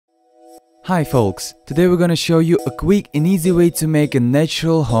Hi folks, today we're gonna show you a quick and easy way to make a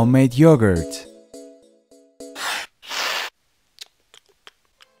natural homemade yogurt.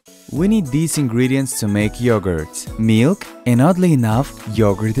 We need these ingredients to make yogurt: milk and, oddly enough,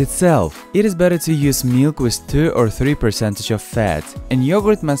 yogurt itself. It is better to use milk with 2 or 3% of fat, and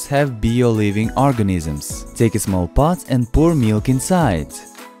yogurt must have bio-living organisms. Take a small pot and pour milk inside.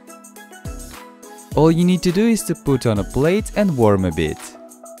 All you need to do is to put on a plate and warm a bit.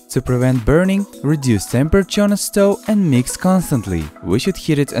 To prevent burning, reduce temperature on a stove and mix constantly. We should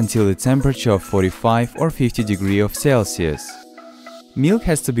heat it until the temperature of 45 or 50 degrees of Celsius. Milk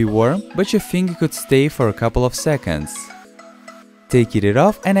has to be warm, but your finger could stay for a couple of seconds. Take it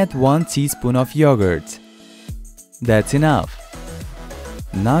off and add 1 teaspoon of yogurt. That's enough.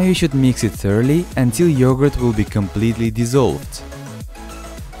 Now you should mix it thoroughly until yogurt will be completely dissolved.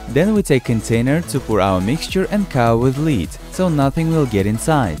 Then we take a container to pour our mixture and cover with lid, so nothing will get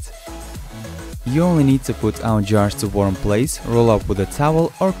inside. You only need to put our jars to warm place, roll up with a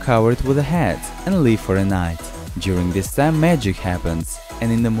towel or cover it with a hat and leave for a night. During this time magic happens, and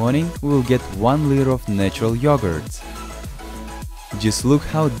in the morning we will get 1 liter of natural yogurt. Just look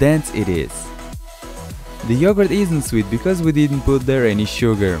how dense it is. The yogurt isn't sweet because we didn't put there any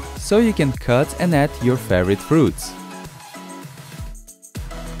sugar, so you can cut and add your favorite fruits.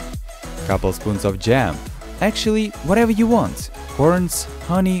 Couple spoons of jam. Actually, whatever you want. Corns,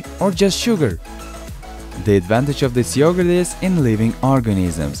 honey, or just sugar. The advantage of this yogurt is in living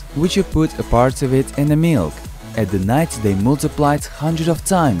organisms, which you put a part of it in the milk. At the night they multiplied hundreds of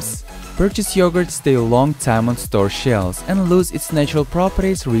times. Purchased yogurt stay a long time on store shelves and lose its natural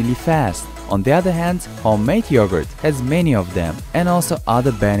properties really fast. On the other hand, homemade yogurt has many of them and also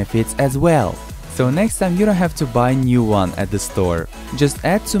other benefits as well. So next time you don't have to buy new one at the store. Just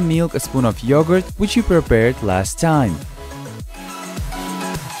add to milk a spoon of yogurt which you prepared last time.